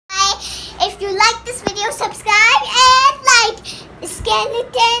If you like this video, subscribe and like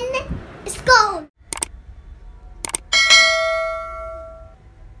Skeleton Skull.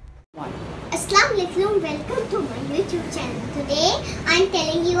 Assalamualaikum, welcome to my YouTube channel. Today I'm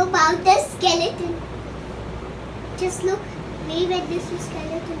telling you about the skeleton. Just look, maybe this is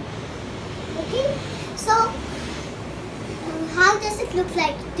skeleton. Okay, so how does it look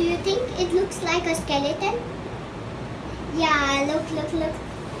like? Do you think it looks like a skeleton? Yeah, look.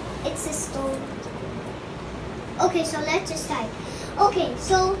 It's a stone. Okay, so let's just start. Okay,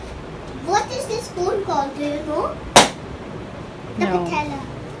 so what is this bone called? Do you know? The patella.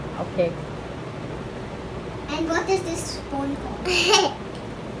 Okay. And what is this bone called?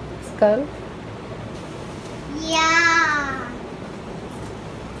 Skull. Yeah.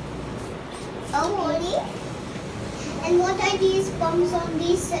 Oh, really? And what are these bumps on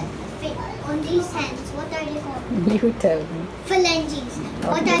these hands? What are they called? You tell me. Phalanges. Okay.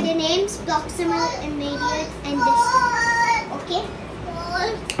 What are the names? Proximal, immediate, and distal. Okay.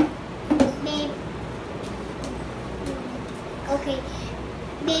 Okay.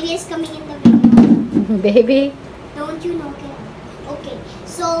 Baby is coming in the video. Baby. Don't you knock it out. Okay.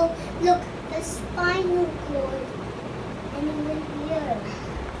 So look, the spinal cord, and even here.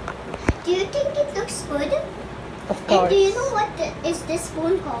 Do you think it looks good? Of course. And do you know what is this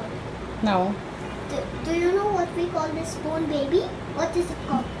bone called? No. Do you know what we call this bone, baby? What is it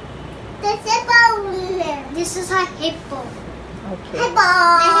called? The hip bone. This is a hip bone. Okay. Hip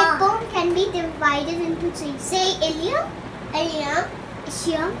bone. The hip bone can be divided into three. Say ilium,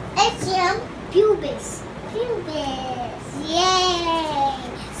 ischium, pubis. Yay!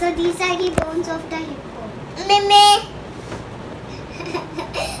 So these are the bones of the hip bone. Meme.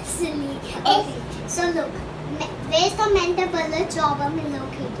 Silly. Okay. So look, where's the mandibular jaw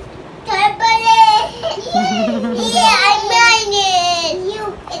located? Yeah, I'm mine.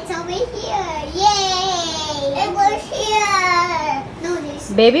 It's over here. Yay! It was here. No, this.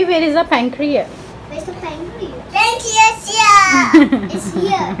 Baby, where is the pancreas? Where's the pancreas? Pancreas here. It's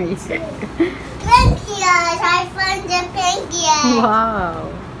here. It's here. Pancreas. I found the pancreas. Wow.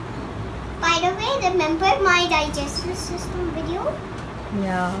 By the way, remember my digestive system video?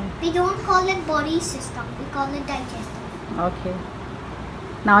 Yeah. We don't call it body system. We call it digestive. Okay.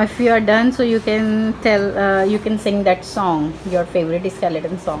 Now, if you are done, so you can tell, you can sing that song, your favorite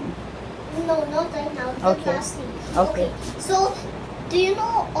skeleton song. No, not right now. The Okay. last thing. Okay. So, do you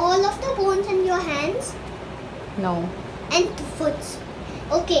know all of the bones in your hands No. and foot?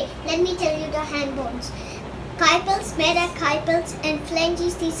 Okay, let me tell you the hand bones. Carpals, metacarpals, and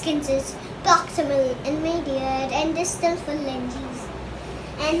phalanges, these consist proximal, immediate, and distal phalanges.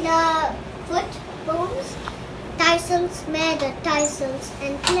 And foot bones, tarsals, metatarsals,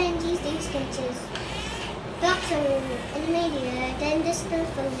 and phalanges, these consist proximal, immediate, and distal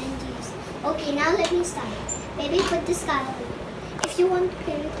phalanges. Okay, now let me start. Maybe put this card on. If you want to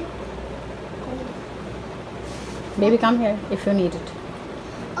play with it. Baby, come here if you need it.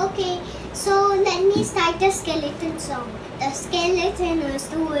 Okay, so let me start the skeleton song. The skeleton has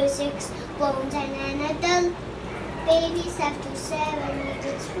 2 or 6 bones and an adult. Babies have 2 7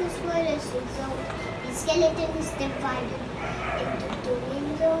 digits whose word is result. The skeleton is divided into 2 main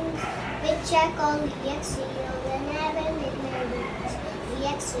zones, which are called the axial and abenignerals. The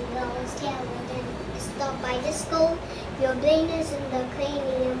axial skeleton is topped by the skull. Your brain is in the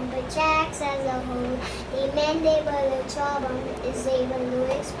cranium, which acts as a whole. The mandibular jawbone is able to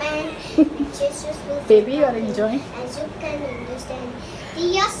expand, which is useful. Baby, you are enjoying? As you can understand. The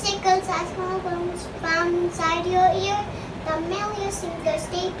ossicles are small bones found inside your ear. The malleus and the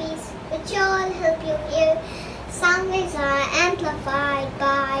stapes, which all help you hear. Sound waves are amplified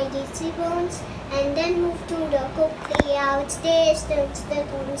by these 3 bones and then move to the cochlea, which distance the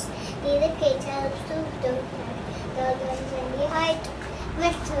tones. The delicate helps to the lungs and the height.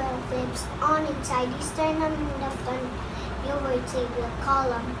 Vertebral flips on inside the sternum in the front. Your vertebral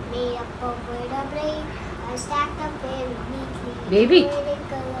column made up of vertebrae are stacked up very neatly. Baby.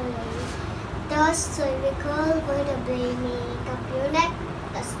 Vertically. The cervical vertebrae make up your neck.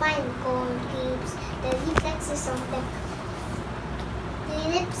 The spinal cord keeps the reflexes on deck. The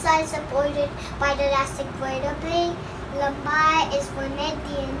lips are supported by the thoracic vertebrae. Lumbar is for neck.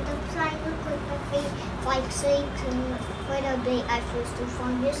 The end of spinal cord flexate vertebrae are first to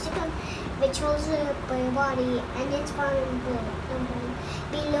form your sternum, which holds the upper body and its spinal bone.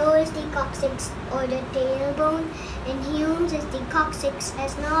 Below is the coccyx or the tailbone, and humes is the coccyx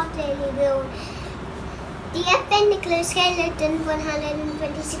has not really grown. The appendicular skeleton,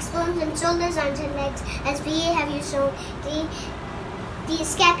 126 bones and shoulders, arms and legs, as we have you shown. The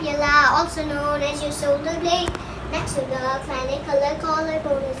scapula, also known as your shoulder blade, next to the clavicular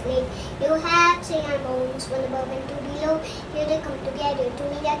collarbone is laid. You have three arm bones, one above and two below. Here they come together to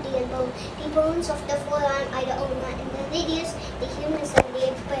meet at the elbow. The bones of the forearm are the ulna and the radius. The humerus and the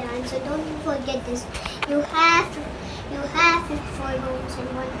epiphyseal. So don't forget this. You have 4 bones in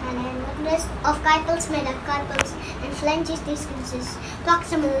one hand and one wrist. Of carpals, metacarpals, and phalanges. This consists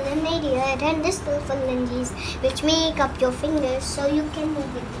proximal and medial and distal phalanges, which make up your fingers, so you can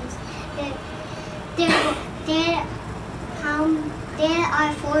move with these. There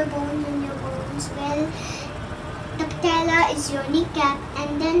are 4 bones in your bones. Well, the patella is your kneecap,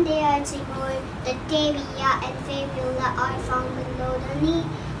 and then there are 3 more. The tibia and fibula are found below the knee.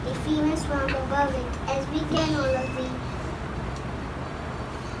 The femur's found above it, as we can all agree.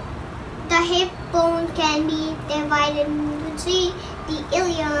 The hip bone can be divided into 3. The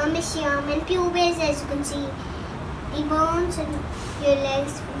ilium, ischium, and pubis, as you can see. The bones in your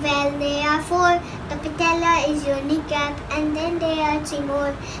legs, well, there are 4. The patella is your kneecap, and then there are 3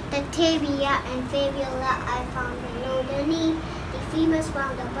 more. The tibia and fibula are found below the knee. The femur is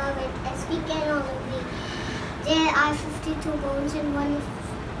found above it, as we can all agree. There are 52 bones in one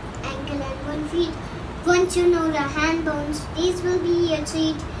ankle and 1 feet. Once you know the hand bones, these will be your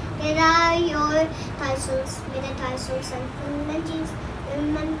treat. There are your tarsals, metatarsals, and phalanges.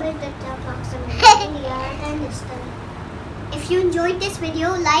 Remember that the proximal area and distal. If you enjoyed this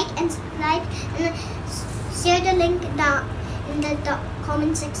video, like and subscribe, and share the link down in the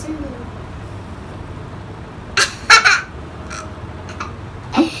comment section below.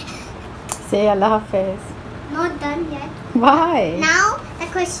 Say Allah Hafiz. Not done yet. Why? Now the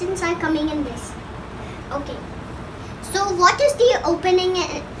questions are coming in this. Okay. So what is the opening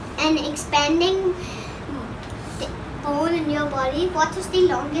and expanding bone in your body? What is the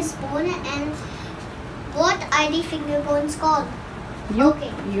longest bone, and what are the finger bones called?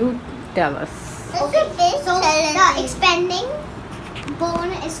 You tell us. Okay. So the expanding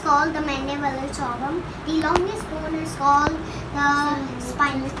bone is called the mandibulorum. The longest bone is called the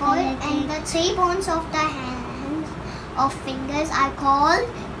spinal cord, and the 3 bones of the hands of fingers are called.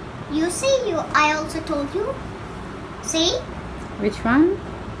 You see, I also told you. See? Which one?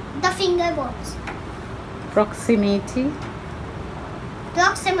 The finger bones. Proximity.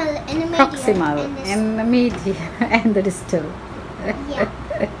 Proximal and medial. Proximal and the medial and the distal. Yeah.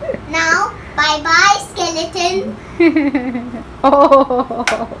 Now, bye bye, skeleton. Oh.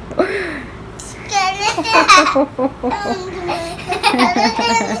 Skeleton.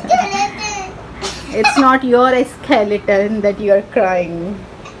 It's not your skeleton that you are crying.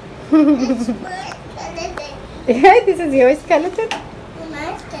 It's my skeleton. Yeah, this is your skeleton.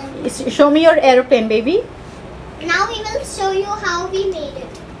 My skeleton. Show me your aeroplane, baby. Now we will show you how we made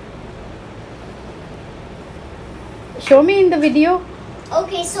it. Show me in the video.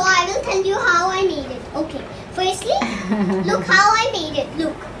 Okay, so I will tell you how I made it. Okay, firstly, look how I made it.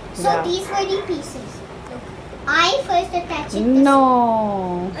 Look. So Yeah. these were the pieces. Look. I first attached it.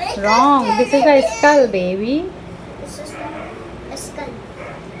 No, wrong. This is a skull, baby. This is the skull.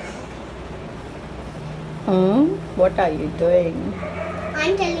 What are you doing?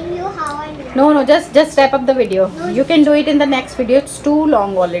 I'm telling you how I made it. No, just wrap up the video. No, You can do it in the next video. It's too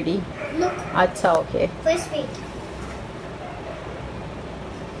long already. Look, Acha, okay. first wait.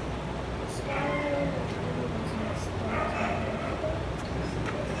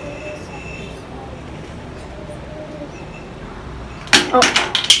 Oh,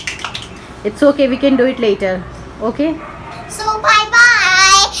 it's okay. We can do it later. Okay. So bye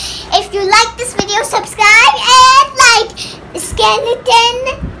bye. If you like this video, subscribe and like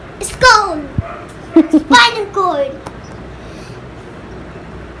skeleton, skull, spinal cord.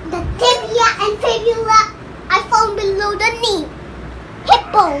 The tibia and fibula are found below the knee. Hip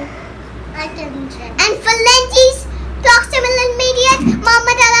bone. And phalanges, proximal and medial.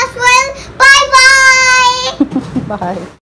 Mama, tell us well. Bye bye. Bye.